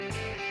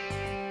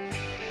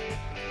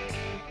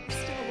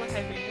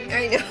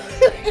I know.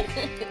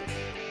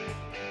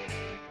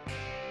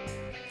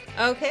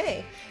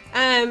 Okay.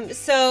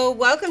 So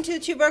welcome to the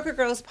Two Broker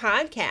Girls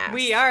podcast.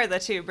 We are the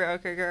Two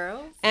Broker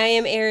Girls. I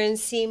am Erin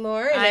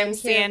Seymour. And I'm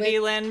Sandy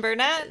Lynn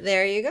Burnett.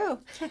 There you go.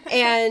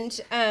 And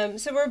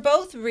so we're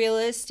both real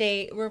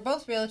estate. We're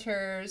both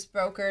realtors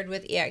brokered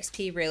with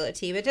eXp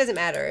Realty. But it doesn't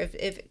matter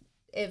if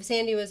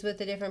Sandy was with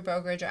a different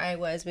brokerage or I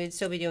was, we'd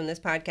still be doing this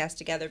podcast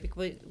together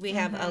because we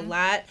have a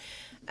lot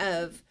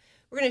of.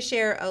 We're going to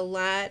share a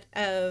lot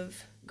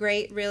of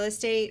great real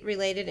estate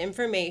related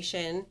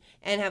information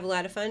and have a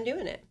lot of fun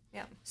doing it.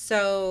 Yeah.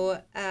 So,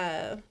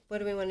 what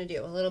do we want to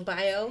do? A little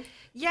bio?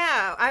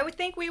 Yeah, I would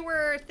think we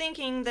were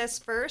thinking this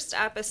first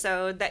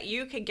episode that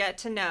you could get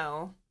to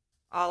know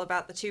all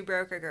about the Two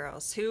Broker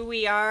Girls, who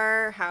we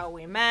are, how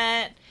we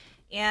met,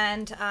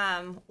 and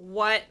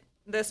what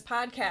this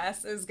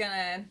podcast is going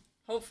to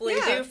hopefully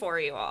do for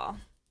you all.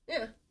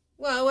 Yeah.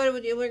 Well, what do we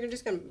do? We're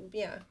just going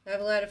to,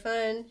 have a lot of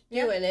fun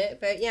doing it.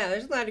 But,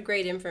 there's a lot of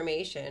great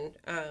information.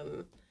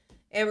 And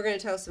we're going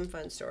to tell some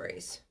fun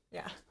stories.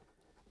 Yeah.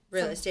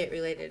 Real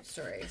estate-related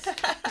stories.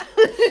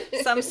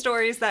 Some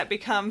stories that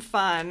become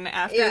fun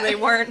after they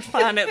weren't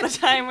fun at the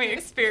time we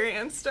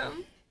experienced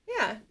them.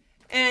 Yeah.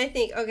 And I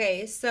think,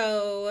 okay,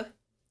 so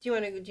do you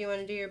want to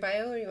do your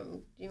bio or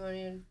do you want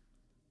to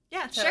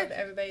tell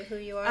everybody who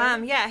you are?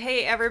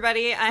 Hey,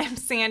 everybody. I'm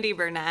Sandy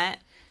Burnett.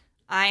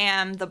 I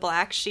am the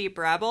Black Sheep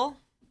Rebel.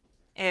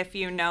 If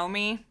you know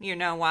me, you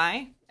know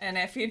why. And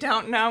if you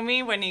don't know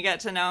me, when you get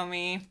to know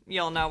me,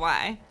 you'll know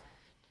why.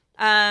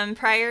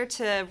 Prior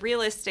to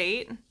real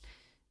estate,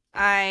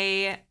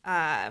 I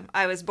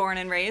was born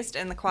and raised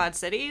in the Quad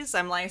Cities.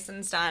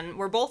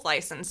 We're both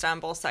licensed on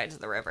both sides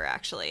of the river,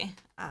 actually.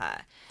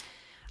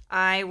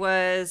 I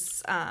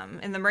was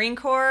in the Marine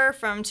Corps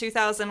from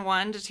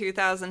 2001 to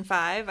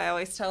 2005. I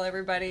always tell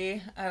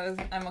everybody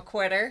I'm a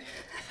quitter.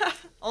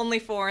 Only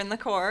 4 in the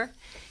Corps.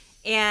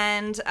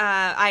 And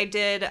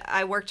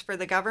I worked for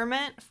the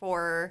government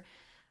for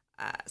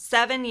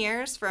 7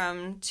 years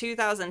from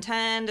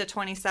 2010 to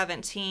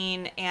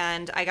 2017,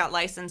 and I got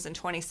licensed in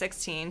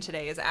 2016.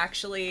 Today is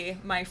actually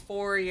my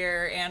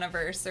 4-year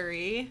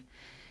anniversary.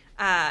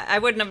 I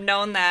wouldn't have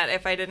known that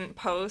if I didn't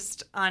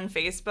post on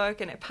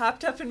Facebook, and it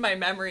popped up in my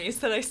memories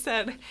that I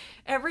said,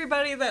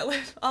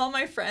 all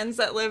my friends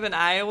that live in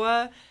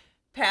Iowa,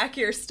 pack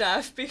your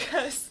stuff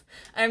because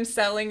I'm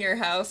selling your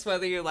house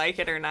whether you like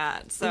it or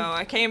not. So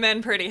I came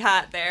in pretty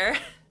hot there.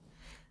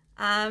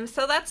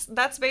 So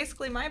that's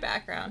basically my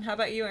background. How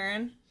about you,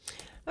 Erin?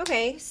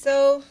 Okay,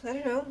 so I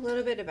don't know, a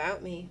little bit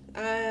about me.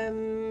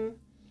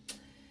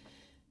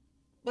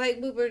 Like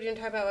we were going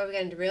to talk about why we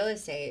got into real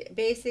estate.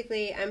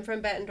 Basically, I'm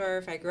from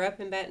Bettendorf. I grew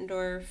up in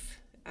Bettendorf.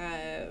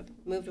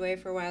 Moved away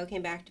for a while,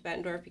 came back to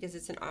Bettendorf because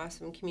it's an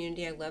awesome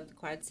community. I love the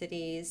Quad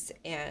Cities.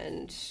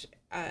 And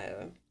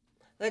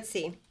let's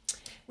see.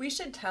 We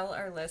should tell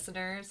our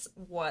listeners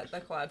what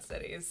the Quad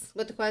Cities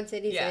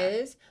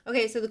is.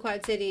 Okay, so the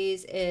Quad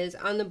Cities is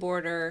on the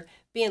border,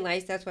 being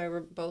licensed. That's why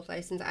we're both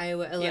licensed,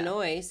 Iowa,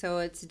 Illinois. Yeah. So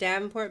it's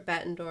Davenport,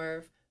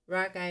 Bettendorf,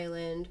 Rock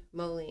Island,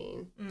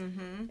 Moline,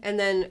 and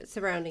then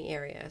surrounding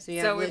areas.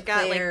 So we've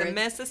got like the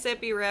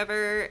Mississippi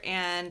River,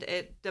 and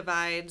it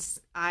divides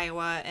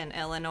Iowa and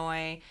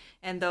Illinois,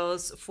 and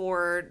those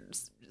 4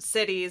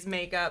 cities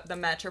make up the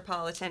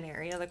metropolitan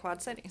area, the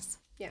Quad Cities.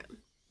 Yeah.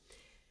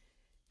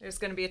 There's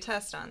going to be a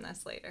test on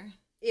this later.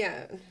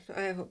 Yeah,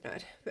 I hope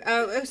not.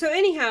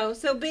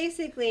 So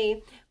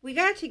basically, we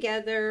got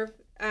together.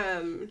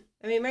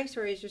 My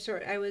story is just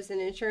short. I was an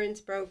insurance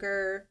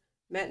broker,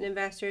 met an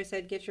investor,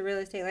 said, get your real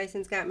estate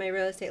license, got my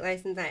real estate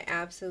license. I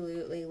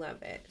absolutely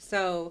love it.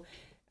 So,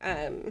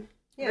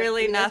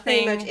 really that's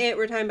nothing. Pretty much it.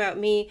 We're talking about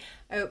me.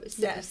 I was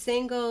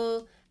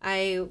single.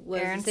 I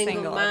was a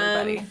single mom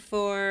everybody.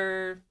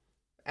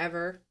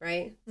 forever,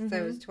 right? Since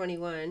I was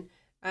 21.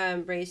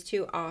 Raised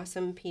 2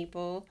 awesome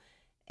people,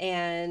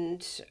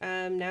 and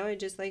now I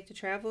just like to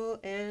travel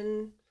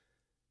and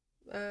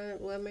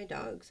love my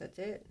dogs. That's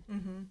it.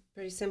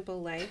 Pretty simple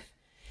life,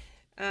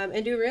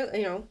 and do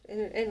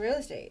in real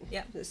estate.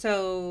 Yeah.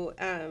 So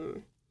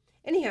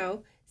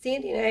anyhow,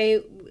 Sandy and I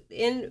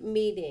in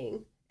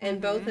meeting,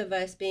 and both of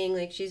us being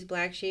like, she's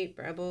Black Sheep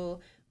Rebel,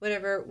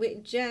 whatever. We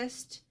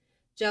just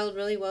gelled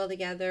really well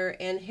together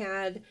and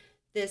had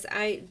this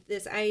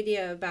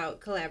idea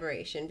about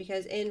collaboration,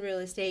 because in real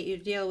estate you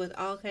deal with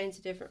all kinds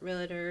of different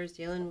realtors,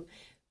 dealing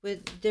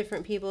with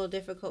different people,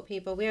 difficult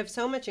people. We have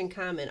so much in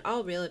common.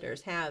 All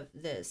realtors have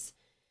this.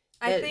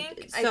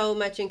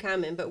 Much in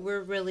common, but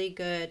we're really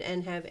good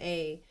and have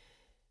a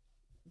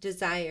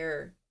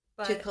desire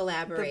to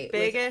collaborate. The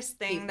biggest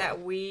thing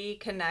that we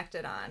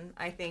connected on,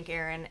 I think,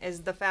 Erin,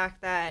 is the fact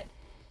that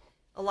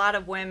a lot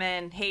of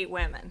women hate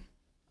women.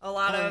 A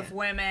lot of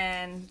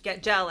women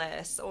get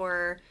jealous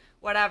or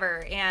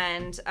whatever.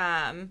 And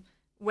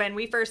when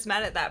we first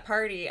met at that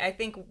party, I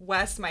think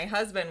Wes, my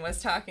husband,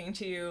 was talking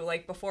to you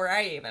like before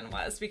I even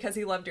was, because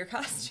he loved your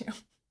costume.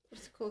 It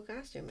was a cool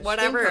costume.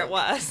 Whatever it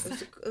was.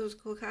 It was a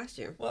cool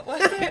costume. What was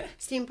it?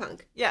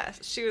 Steampunk. Yeah,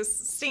 she was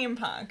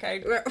steampunk. I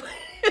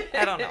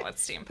don't know what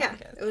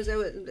steampunk is. It was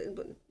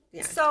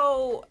Yeah.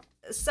 So,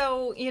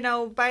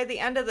 by the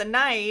end of the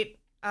night,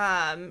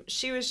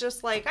 she was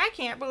just like, I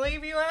can't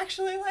believe you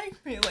actually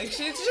like me. Like,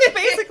 she's just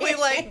basically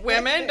like,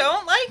 women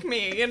don't like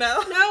me,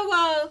 No,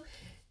 well,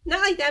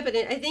 not like that, but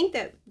I think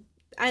that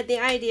the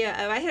idea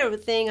of, I had a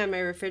thing on my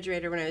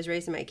refrigerator when I was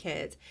raising my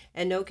kids,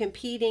 and no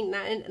competing,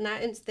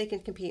 they can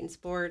compete in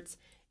sports,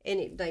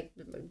 and like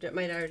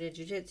my daughter did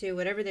jiu-jitsu,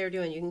 whatever they were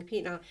doing, you can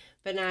compete now,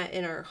 but not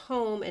in our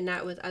home and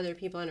not with other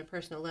people on a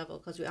personal level,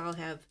 because we all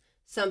have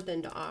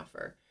something to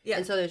offer. Yeah.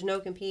 And so there's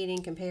no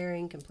competing,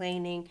 comparing,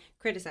 complaining,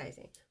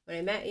 criticizing. When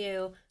I met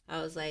you,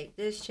 I was like,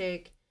 this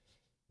chick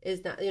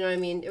is not, you know what I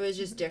mean? It was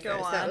just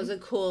different. So that was a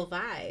cool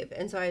vibe.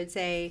 And so I would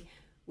say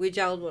we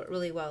gelled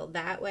really well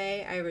that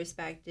way. I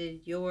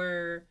respected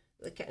your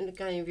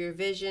kind of your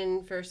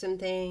vision for some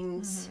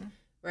things,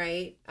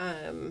 right?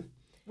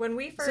 When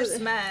we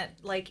first met,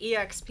 like,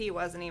 EXP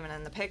wasn't even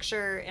in the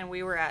picture, and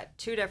we were at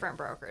 2 different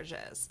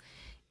brokerages.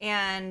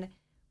 And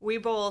we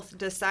both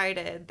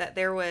decided that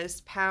there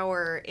was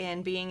power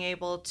in being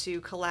able to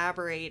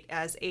collaborate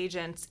as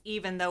agents,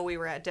 even though we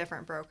were at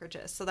different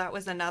brokerages. So that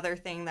was another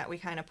thing that we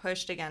kind of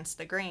pushed against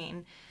the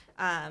grain.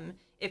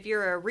 If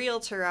you're a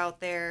realtor out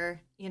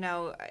there,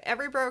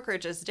 every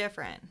brokerage is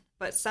different,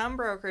 but some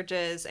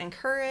brokerages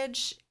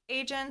encourage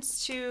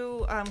agents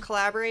to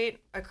collaborate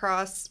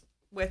across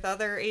with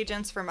other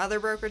agents from other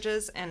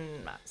brokerages, and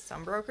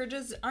some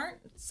brokerages aren't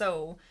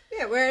so.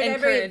 Yeah, we're at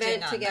every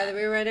event together.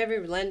 We were at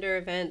every lender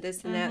event,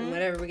 this and that, and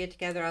whatever. We get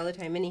together all the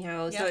time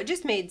anyhow. Yep. So it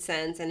just made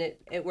sense, and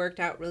it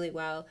worked out really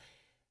well.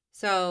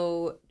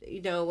 So,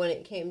 when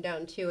it came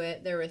down to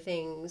it, there were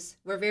things,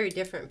 we're very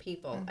different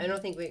people. I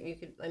don't think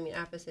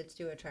opposites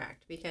do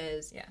attract,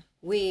 because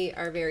we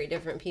are very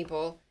different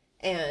people,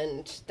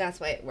 and that's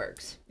why it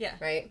works. Yeah.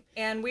 Right?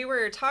 And we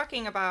were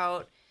talking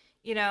about,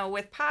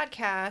 with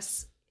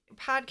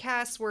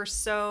podcasts were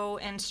so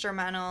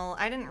instrumental.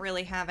 I didn't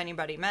really have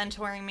anybody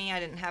mentoring me. I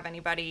didn't have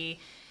anybody,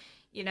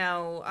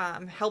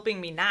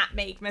 helping me not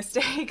make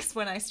mistakes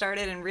when I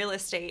started in real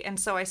estate. And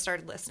so I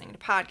started listening to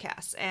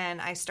podcasts, and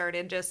I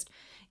started just,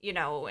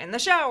 in the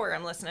shower,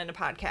 I'm listening to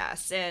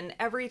podcasts. And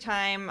every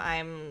time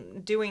I'm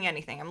doing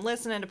anything, I'm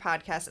listening to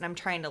podcasts, and I'm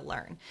trying to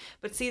learn.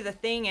 But see, the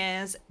thing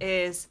is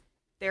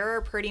there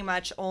are pretty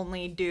much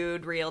only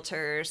dude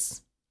realtors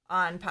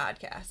on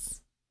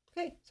podcasts.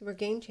 Okay, so we're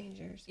game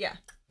changers. Yeah.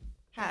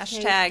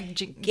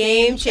 Hashtag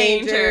game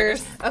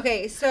changers.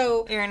 Okay,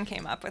 so Erin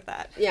came up with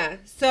that. Yeah.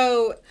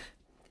 So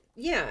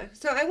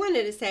I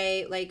wanted to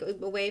say, like,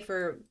 a way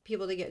for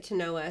people to get to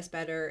know us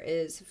better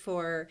is if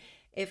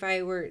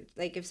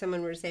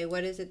someone were to say,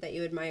 what is it that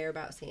you admire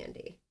about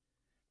Sandy?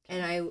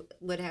 And I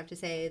would have to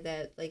say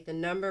that, like, the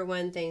number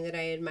one thing that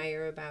I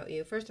admire about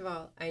you, first of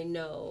all, I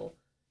know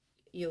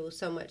you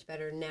so much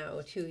better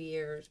now, 2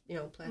 years,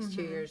 plus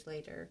 2 years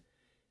later.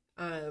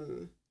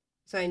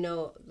 So I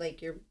know,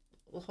 like, your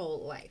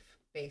whole life,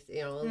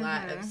 basically, a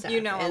lot of stuff.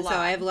 A lot. So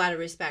I have a lot of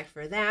respect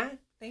for that.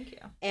 Thank you.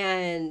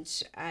 And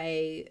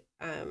I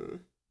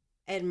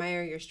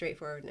admire your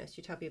straightforwardness.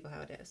 You tell people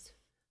how it is,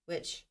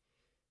 which,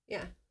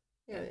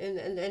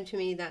 and to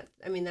me that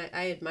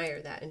I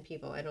admire that in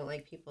people. I don't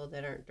like people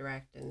that aren't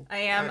direct and I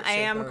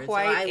am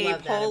quite a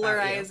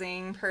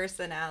polarizing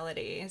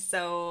personality.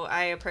 So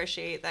I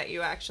appreciate that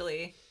you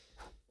actually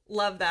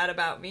love that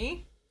about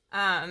me.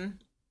 And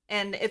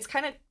it's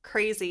kind of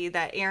crazy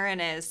that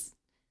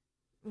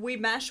we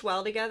mesh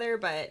well together,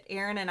 but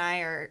Erin and I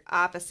are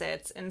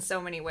opposites in so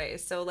many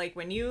ways. So, like,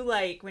 when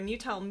you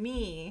tell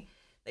me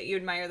that you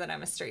admire that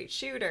I'm a straight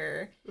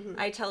shooter,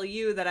 I tell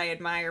you that I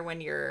admire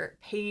when you're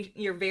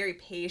very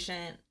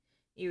patient,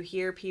 you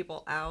hear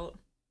people out.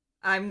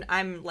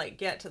 I'm like,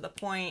 get to the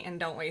point and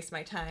don't waste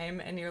my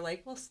time, and you're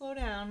like, well, slow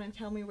down and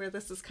tell me where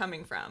this is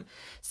coming from.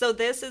 So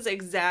this is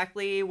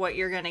exactly what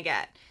you're gonna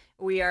get.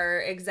 We are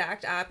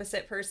exact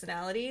opposite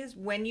personalities.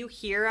 When you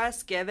hear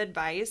us give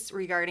advice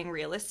regarding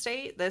real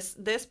estate, this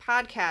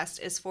podcast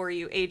is for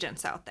you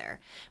agents out there.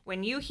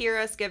 When you hear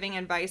us giving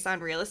advice on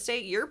real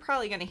estate, you're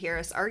probably going to hear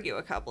us argue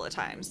a couple of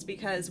times,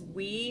 because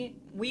we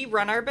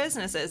run our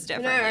businesses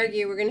differently. When I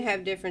argue, we're going to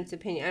have different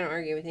opinions. I don't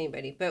argue with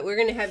anybody, but we're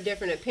going to have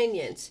different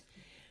opinions.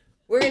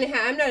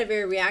 I'm not a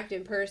very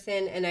reactive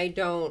person, and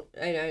we're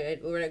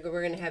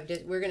going to have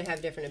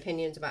different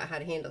opinions about how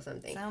to handle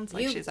something. Sounds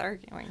like she's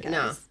arguing, guys.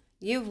 No.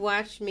 You've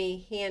watched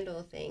me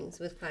handle things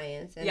with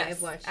clients, and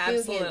I've watched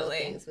you handle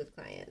things with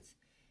clients.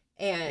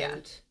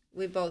 And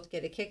we both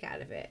get a kick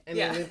out of it. I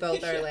mean, we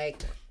both are like,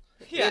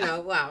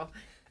 wow.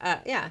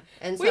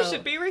 And so, we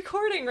should be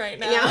recording right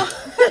now. Yeah.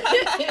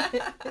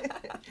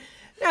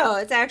 No,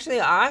 it's actually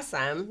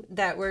awesome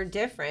that we're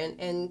different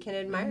and can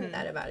admire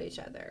that about each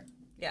other.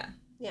 Yeah.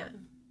 Yeah.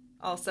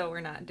 Also, we're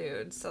not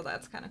dudes, so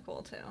that's kind of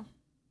cool, too.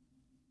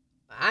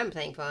 I'm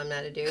thankful I'm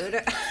not a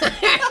dude.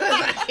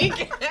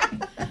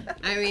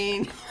 I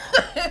mean,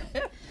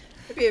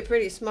 I'd be a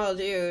pretty small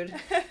dude.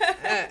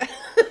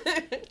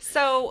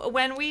 So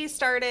when we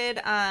started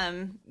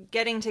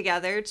getting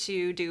together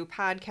to do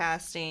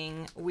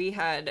podcasting, we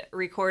had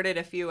recorded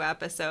a few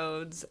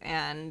episodes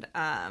and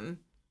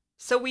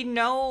So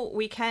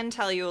we can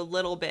tell you a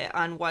little bit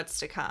on what's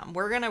to come.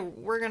 We're gonna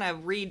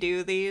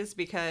redo these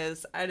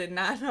because I did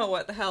not know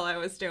what the hell I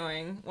was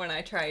doing when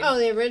I tried. Oh,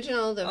 the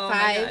original, the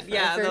 5.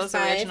 Yeah, those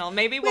five. Original.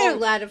 Maybe we had a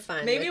lot of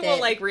fun. Maybe we'll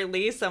like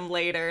release them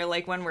later,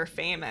 like when we're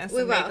famous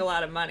and make a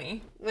lot of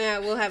money. Yeah,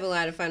 we'll have a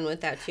lot of fun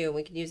with that too.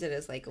 We could use it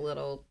as like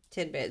little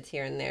tidbits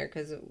here and there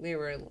because we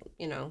were,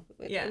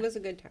 it was a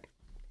good time.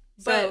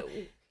 But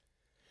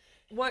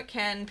what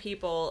can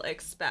people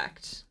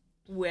expect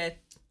with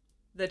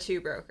the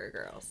Two Broker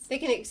Girls? They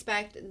can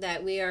expect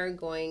that we are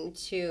going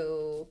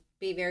to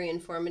be very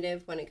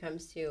informative when it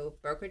comes to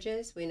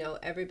brokerages. We know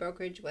every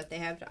brokerage, what they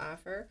have to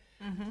offer.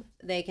 Mm-hmm.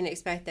 They can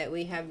expect that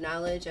we have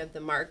knowledge of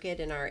the market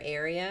in our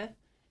area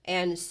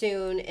and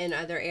soon in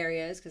other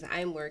areas, because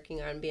I'm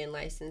working on being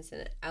licensed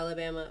in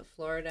Alabama,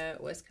 Florida,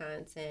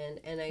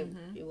 Wisconsin, and I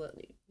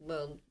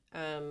will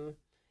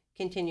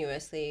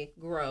continuously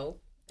grow.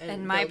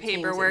 And my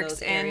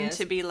paperwork's in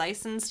to be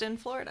licensed in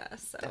Florida.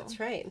 So that's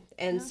right.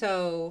 And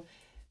so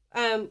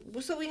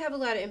we have a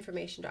lot of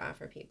information to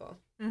offer people.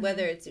 Mm-hmm.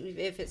 Whether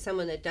if it's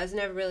someone that doesn't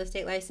have a real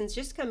estate license,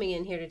 just coming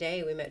in here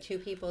today, we met 2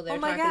 people that are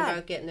talking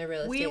about getting their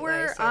real estate license. We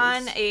were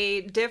on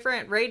a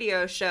different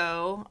radio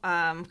show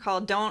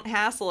called Don't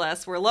Hassle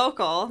Us. We're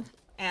local.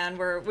 And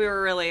we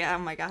were really, oh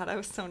my God, I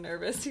was so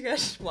nervous. You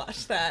guys should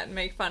watch that and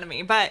make fun of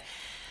me. But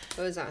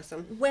it was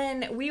awesome.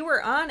 When we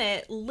were on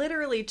it,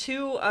 literally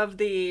 2 of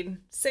the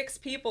 6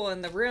 people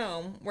in the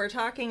room were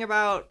talking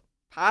about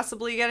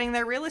possibly getting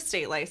their real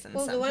estate license.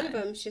 Well, the one of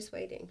them's just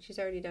waiting. She's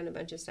already done a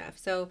bunch of stuff.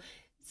 So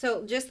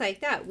just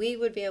like that, we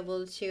would be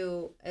able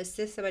to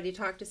assist somebody,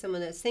 talk to someone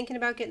that's thinking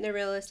about getting their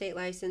real estate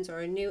license or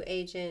a new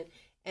agent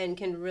and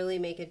can really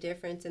make a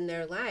difference in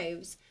their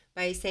lives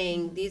by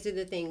saying, these are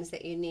the things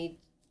that you need,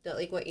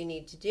 like what you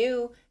need to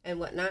do and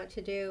what not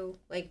to do.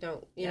 Like,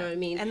 don't, you know what I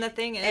mean? And the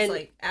thing is,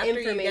 like, after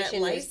you get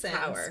licensed,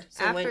 power.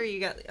 So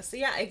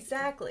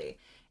exactly.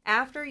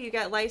 After you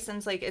get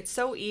licensed, like, it's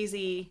so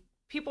easy.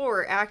 People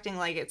were acting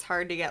like it's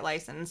hard to get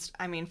licensed.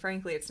 I mean,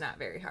 frankly, it's not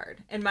very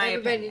hard, in my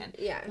opinion.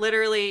 Yeah.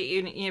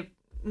 Literally, you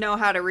know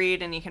how to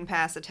read and you can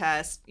pass a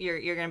test.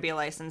 You're going to be a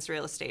licensed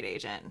real estate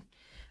agent.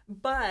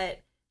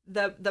 But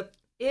the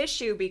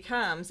issue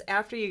becomes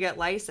after you get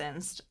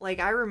licensed.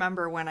 Like, I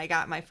remember when I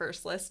got my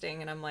first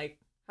listing and I'm like,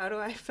 how do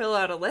I fill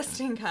out a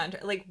listing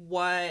contract? Like,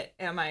 what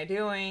am I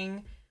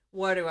doing?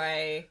 How do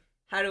I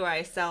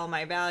sell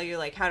my value?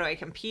 Like, how do I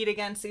compete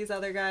against these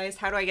other guys?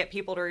 How do I get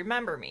people to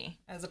remember me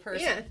as a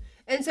person? Yeah.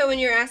 And so when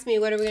you're asking me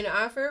what are we going to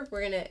offer,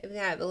 we're going to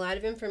have a lot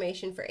of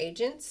information for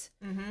agents,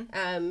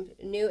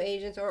 new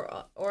agents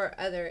or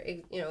other,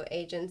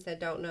 agents that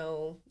don't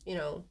know,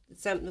 we're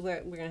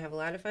going to have a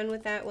lot of fun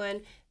with that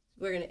one.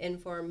 We're going to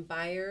inform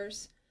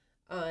buyers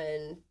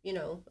on,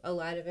 a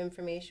lot of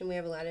information. We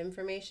have a lot of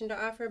information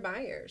to offer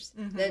buyers.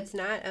 Mm-hmm. That's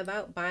not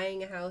about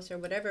buying a house or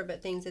whatever,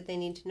 but things that they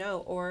need to know,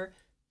 or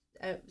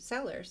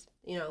sellers,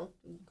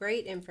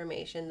 great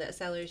information that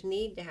sellers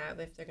need to have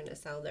if they're going to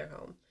sell their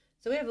home.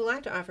 So we have a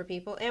lot to offer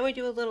people, and we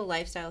do a little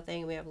lifestyle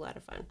thing, and we have a lot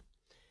of fun.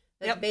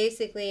 But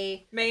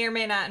basically, may or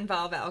may not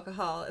involve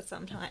alcohol at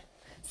some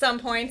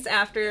points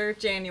after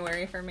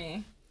January for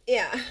me.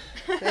 Yeah,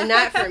 and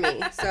not for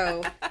me.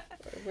 So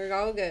we're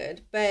all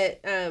good. But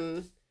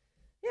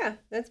yeah,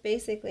 that's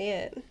basically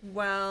it.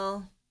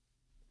 Well,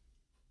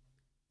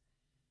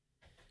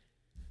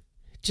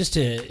 just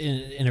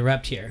to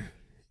interrupt here,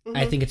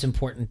 I think it's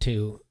important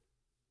to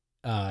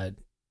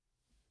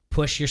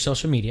push your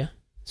social media.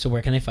 So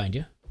where can they find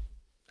you?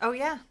 Oh,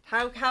 yeah.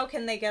 How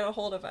can they get a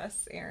hold of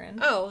us, Erin?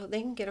 Oh,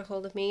 they can get a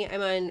hold of me.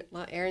 I'm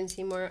on Erin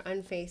Seymour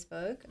on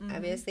Facebook,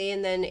 obviously.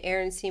 And then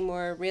Erin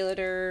Seymour,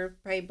 Realtor,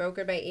 probably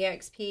Brokered by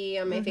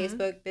EXP on my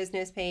Facebook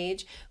business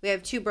page. We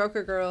have 2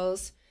 Broker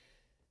Girls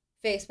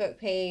Facebook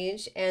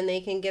page, and they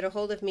can get a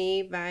hold of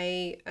me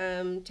by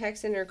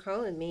texting or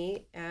calling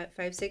me at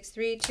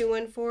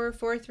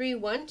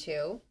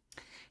 563-214-4312.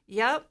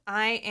 Yep,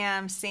 I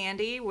am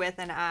Sandy with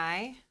an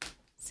I,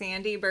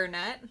 Sandy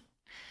Burnett.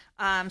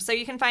 So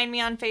you can find me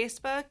on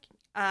Facebook.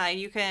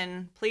 You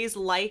can please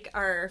like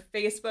our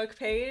Facebook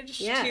page,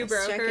 Two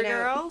Broker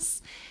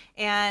Girls.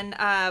 And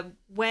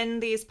when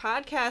these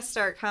podcasts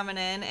start coming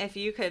in, if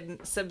you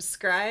could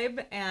subscribe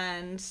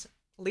and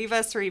leave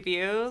us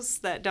reviews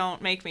that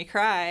don't make me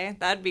cry,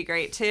 that'd be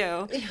great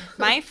too.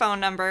 My phone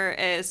number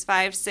is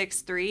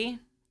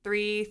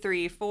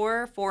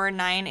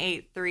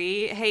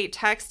 563-334-4983. Hey,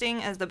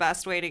 texting is the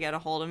best way to get a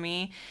hold of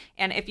me.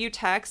 And if you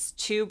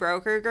text 2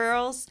 Broker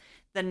Girls,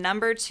 the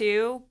number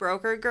 2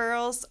 Broker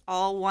Girls,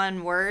 all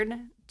one word,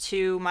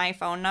 to my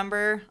phone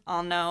number,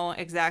 I'll know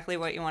exactly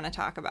what you want to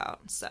talk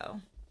about.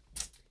 So,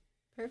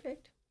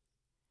 perfect.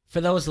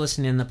 For those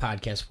listening in the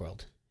podcast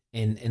world,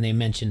 and they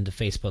mentioned the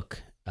Facebook,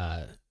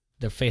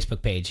 their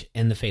Facebook page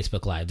and the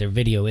Facebook Live. Their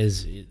video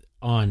is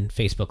on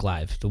Facebook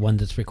Live, the one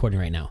that's recording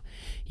right now.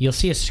 You'll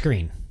see a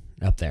screen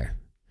up there,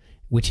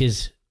 which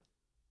is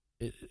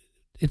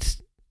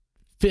it's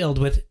filled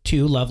with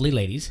 2 lovely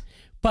ladies,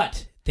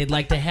 but they'd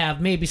like to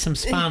have maybe some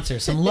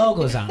sponsors, some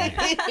logos on there.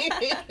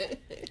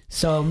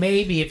 So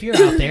maybe if you're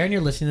out there and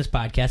you're listening to this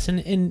podcast,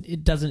 and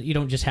it doesn't, you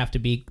don't just have to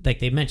be, like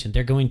they mentioned,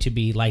 they're going to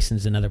be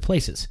licensed in other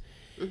places.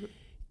 Mm-hmm.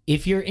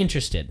 If you're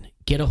interested,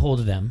 get a hold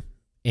of them,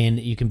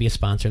 and you can be a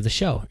sponsor of the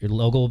show. Your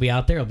logo will be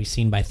out there. It'll be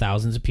seen by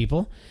thousands of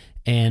people,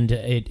 and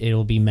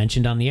it'll be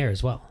mentioned on the air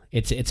as well.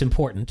 It's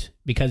important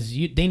because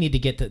they need to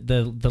get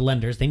the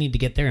lenders, they need to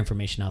get their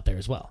information out there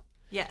as well.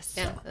 Yes.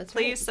 Yeah, that's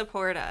Please right.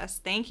 support us.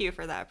 Thank you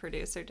for that,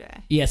 Producer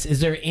Jay. Yes.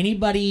 Is there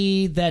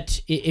anybody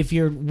that,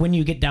 when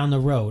you get down the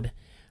road,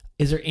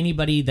 is there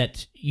anybody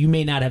that you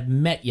may not have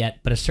met yet,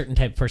 but a certain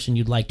type of person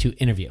you'd like to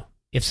interview?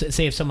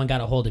 If someone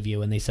got a hold of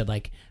you and they said,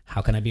 like,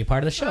 how can I be a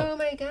part of the show? Oh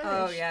my gosh.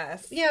 Oh,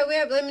 yes. Yeah, we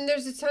have,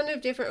 there's a ton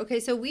of different, okay,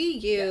 so we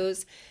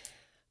use,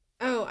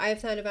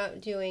 I've thought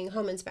about doing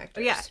home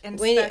inspectors. Yeah,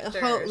 inspectors.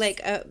 Home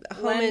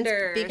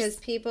lenders. because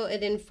people,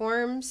 it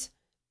informs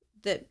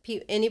that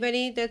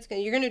anybody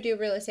you're going to do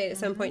real estate at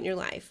some point in your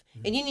life,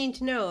 and you need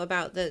to know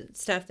about the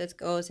stuff that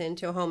goes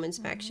into a home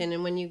inspection,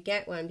 and when you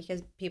get one,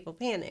 because people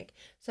panic.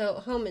 So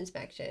home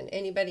inspection,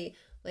 anybody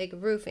like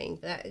roofing,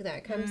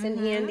 that comes in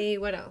handy.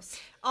 What else?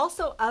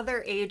 Also,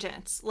 other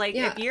agents.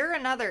 If you're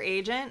another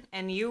agent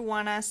and you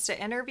want us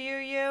to interview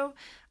you,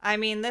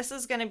 this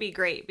is going to be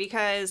great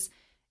because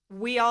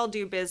we all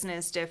do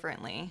business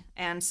differently.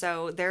 And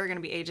so there are going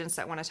to be agents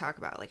that want to talk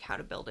about how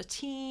to build a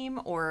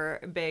team, or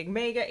big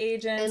mega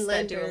agents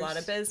that do a lot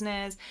of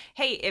business.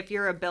 Hey, if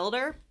you're a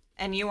builder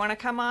and you want to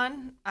come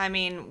on,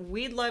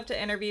 we'd love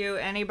to interview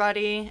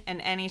anybody in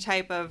any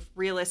type of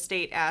real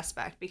estate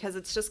aspect, because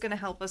it's just going to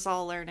help us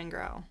all learn and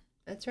grow.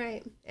 That's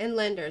right. And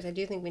lenders. I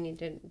do think we need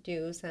to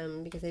do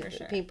some, because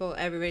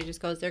everybody just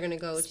goes, they're going to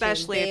go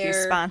especially to if you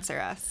sponsor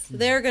us.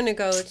 They're going to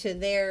go to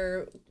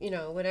their,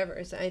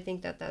 whatever. So I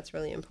think that's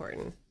really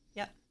important.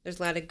 Yep. There's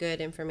a lot of good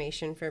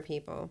information for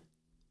people.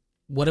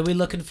 What are we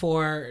looking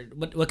for?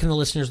 What can the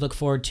listeners look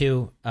forward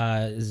to?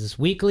 Is this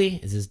weekly?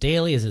 Is this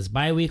daily? Is this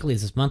bi-weekly?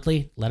 Is this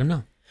monthly? Let them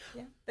know.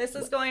 Yeah. This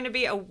is going to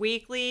be a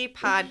weekly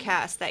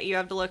podcast that you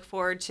have to look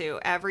forward to.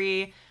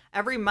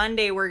 Every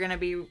Monday we're going to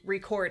be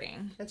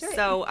recording. That's right.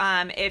 So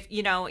if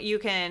you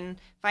can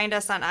find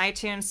us on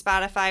iTunes,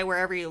 Spotify,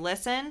 wherever you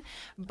listen.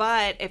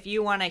 But if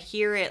you want to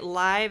hear it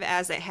live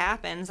as it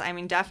happens,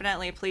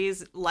 definitely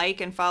please like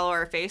and follow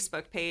our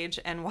Facebook page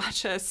and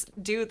watch us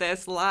do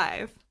this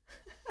live.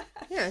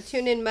 Yeah,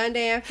 tune in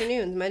Monday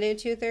afternoons, Monday at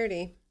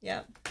 2:30.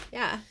 Yep.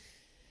 Yeah.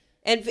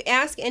 And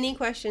ask any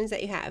questions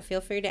that you have.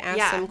 Feel free to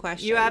ask some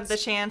questions. You have the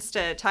chance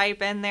to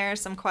type in there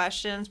some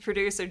questions.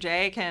 Producer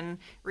Jay can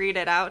read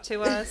it out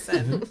to us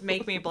and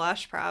make me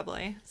blush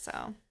probably. So.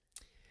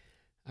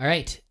 All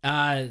right.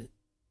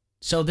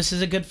 So this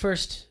is a good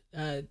first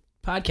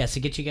podcast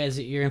to get you guys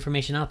your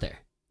information out there.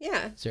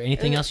 Yeah. Is there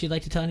anything else you'd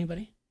like to tell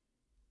anybody?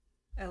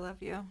 I love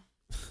you.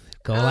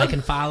 Go like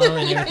and follow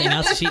and everything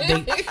else.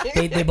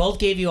 They both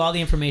gave you all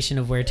the information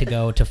of where to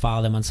go to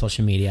follow them on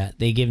social media.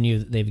 They've given you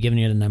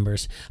the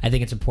numbers. I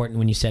think it's important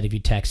when you said, if you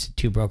text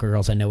 2 broker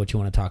girls, I know what you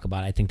want to talk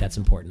about. I think that's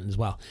important as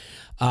well.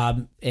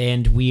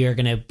 And we are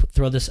going to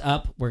throw this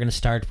up. We're going to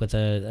start with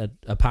a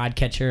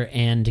podcatcher,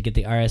 and to get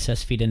the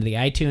RSS feed into the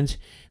iTunes.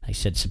 I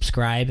said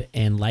subscribe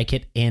and like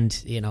it.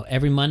 And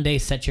every Monday,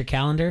 set your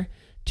calendar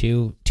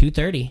to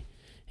 2:30.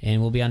 And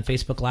we'll be on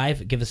Facebook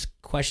Live. Give us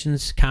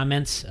questions,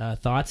 comments,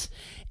 thoughts.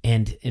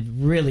 And it's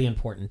really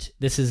important.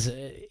 This is,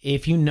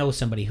 if you know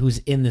somebody who's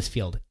in this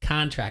field,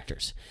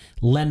 contractors,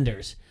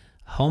 lenders,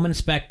 home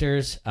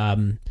inspectors,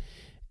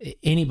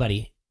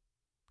 anybody,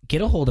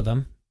 get a hold of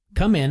them,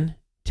 come in,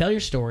 tell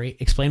your story,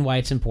 explain why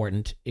it's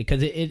important.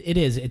 Because it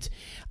is.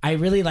 I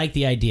really like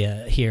the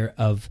idea here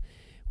of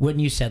when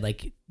you said,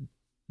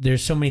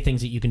 there's so many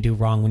things that you can do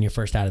wrong when you're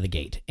first out of the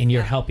gate, and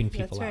you're helping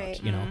people out,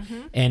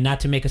 And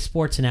not to make a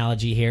sports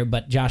analogy here,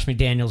 but Josh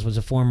McDaniels was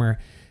a former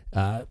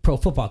pro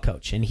football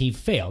coach, and he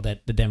failed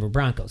at the Denver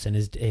Broncos. And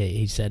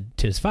he said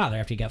to his father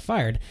after he got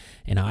fired,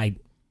 I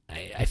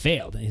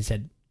failed. And he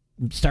said,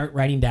 start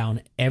writing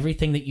down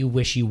everything that you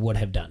wish you would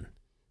have done.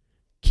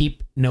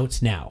 Keep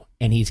notes now.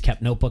 And he's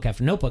kept notebook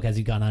after notebook as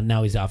he's gone on.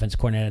 Now he's the offensive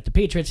coordinator at the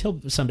Patriots.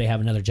 He'll someday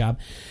have another job,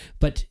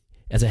 but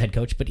as a head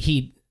coach, but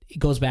he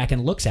goes back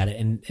and looks at it,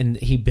 and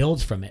he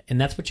builds from it. And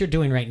that's what you're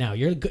doing right now.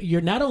 You're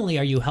not only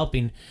are you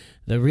helping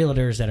the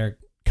realtors that are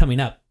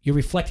coming up, you're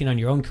reflecting on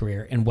your own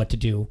career and what to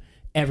do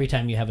every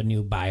time you have a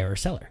new buyer or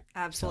seller.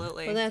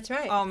 Absolutely. Well, that's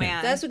right. Oh,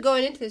 man. That's what,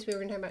 going into this, we were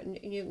going to talk about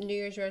New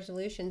Year's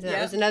resolutions. And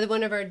that was another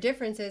one of our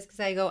differences, because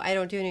I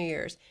don't do New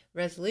Year's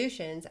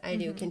resolutions. I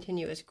do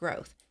continuous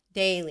growth.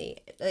 Daily,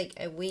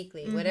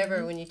 weekly,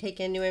 whatever. When you take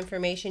in new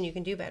information, you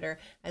can do better.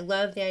 I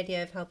love the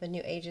idea of helping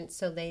new agents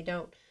so they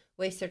don't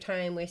waste their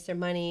time, waste their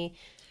money.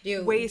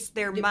 Waste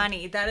their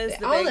money. That is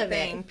the big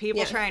thing.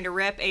 People trying to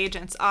rip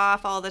agents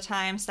off all the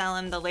time, sell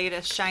them the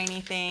latest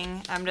shiny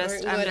thing. I'm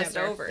just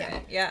over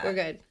it. Yeah. We're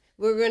good.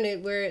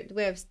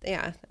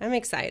 I'm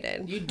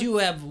excited. You do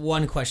have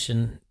one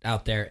question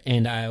out there,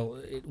 and I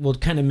will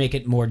kind of make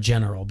it more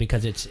general,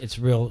 because it's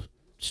real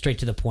straight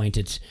to the point.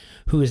 It's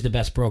who is the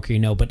best broker you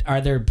know. But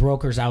are there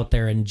brokers out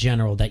there in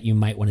general that you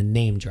might want to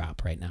name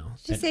drop right now?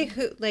 Just say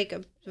who, like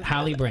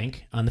Holly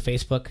Brink on the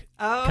Facebook.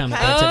 Oh,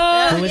 comment.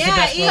 okay. Who is the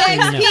best broker you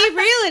know? EXP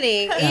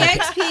Realty.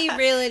 EXP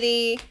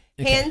Realty.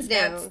 Hands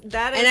down.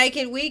 That is,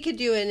 and we could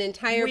do an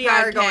entire we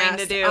podcast are going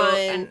to do on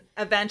an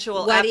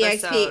eventual what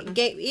episode.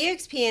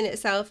 EXP in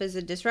itself is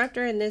a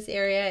disruptor in this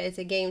area. It's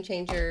a game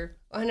changer,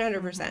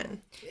 100%.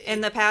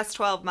 In the past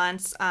 12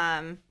 months,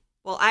 I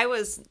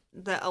was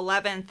the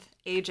 11th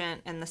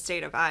agent in the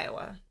state of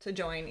Iowa to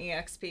join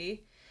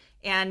EXP.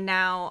 And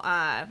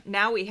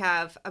now we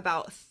have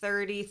about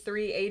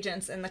 33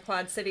 agents in the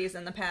Quad Cities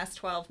in the past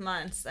 12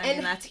 months. I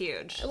mean, that's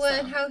huge. Well,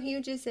 and how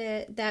huge is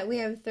it that we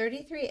have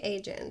 33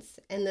 agents,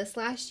 and this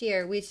last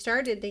year, we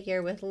started the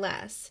year with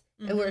less,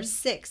 and we're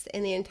 6th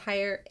in the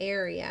entire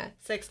area.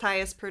 6th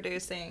highest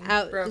producing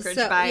brokerage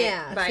by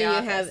office. You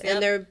have,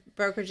 and there are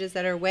brokerages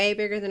that are way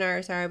bigger than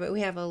ours are, but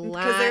we have a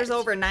lot. Because there's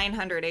over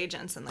 900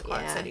 agents in the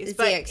Quad Cities.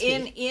 But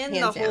EXP, in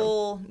the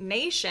whole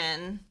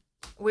nation,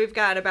 we've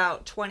got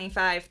about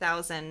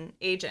 25,000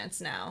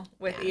 agents now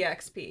with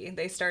EXP.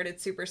 They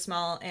started super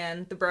small,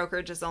 and the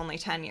brokerage is only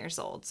 10 years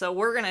old. So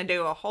we're going to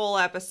do a whole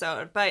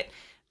episode. But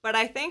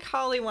I think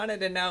Holly wanted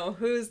to know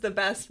who's the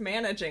best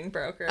managing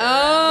broker.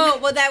 Oh,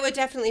 well, that would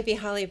definitely be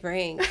Holly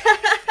Brink.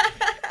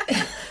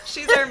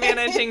 She's our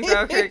managing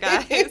broker,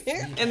 guys,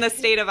 in the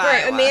state of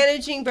Iowa. For a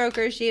managing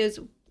broker, she is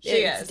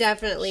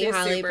definitely She's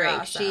Holly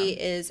Brink. awesome. She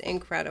is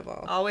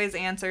incredible. Always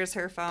answers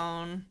her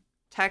phone,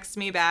 texts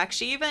me back.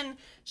 She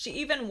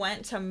even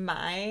went to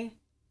my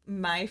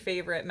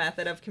favorite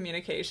method of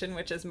communication,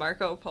 which is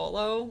Marco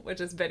Polo,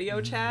 which is video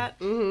chat.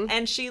 Mm-hmm.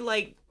 And she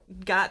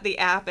got the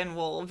app and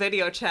will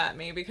video chat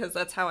me because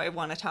that's how I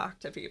want to talk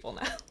to people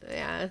now.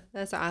 Yeah,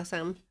 that's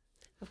awesome.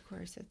 Of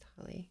course, it's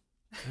Holly.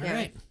 All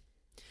right.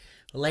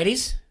 Well,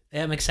 ladies,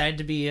 I'm excited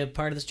to be a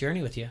part of this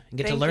journey with you and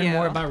get to learn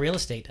more about real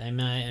estate. I'm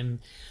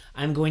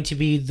going to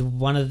be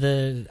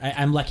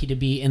I'm lucky to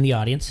be in the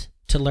audience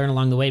to learn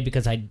along the way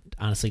because I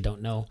honestly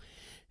don't know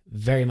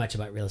very much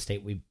about real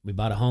estate. We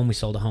bought a home, we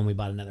sold a home, we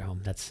bought another home.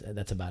 That's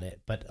about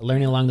it. But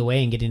learning along the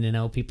way and getting to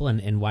know people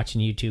and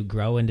watching you two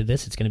grow into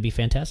this, it's going to be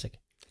fantastic.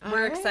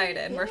 We're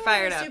excited. We're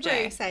fired up, super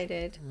Jay.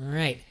 Excited. All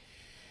right.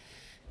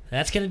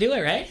 That's going to do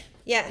it, right?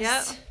 Yes.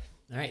 Yep.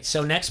 All right.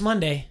 So next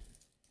Monday,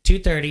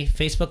 2:30,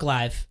 Facebook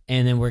Live,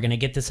 and then we're going to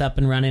get this up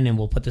and running, and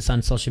we'll put this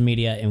on social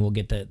media, and we'll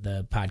get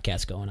the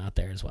podcast going out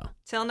there as well.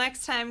 Till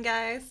next time,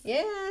 guys.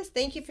 Yes.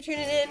 Thank you for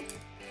tuning in.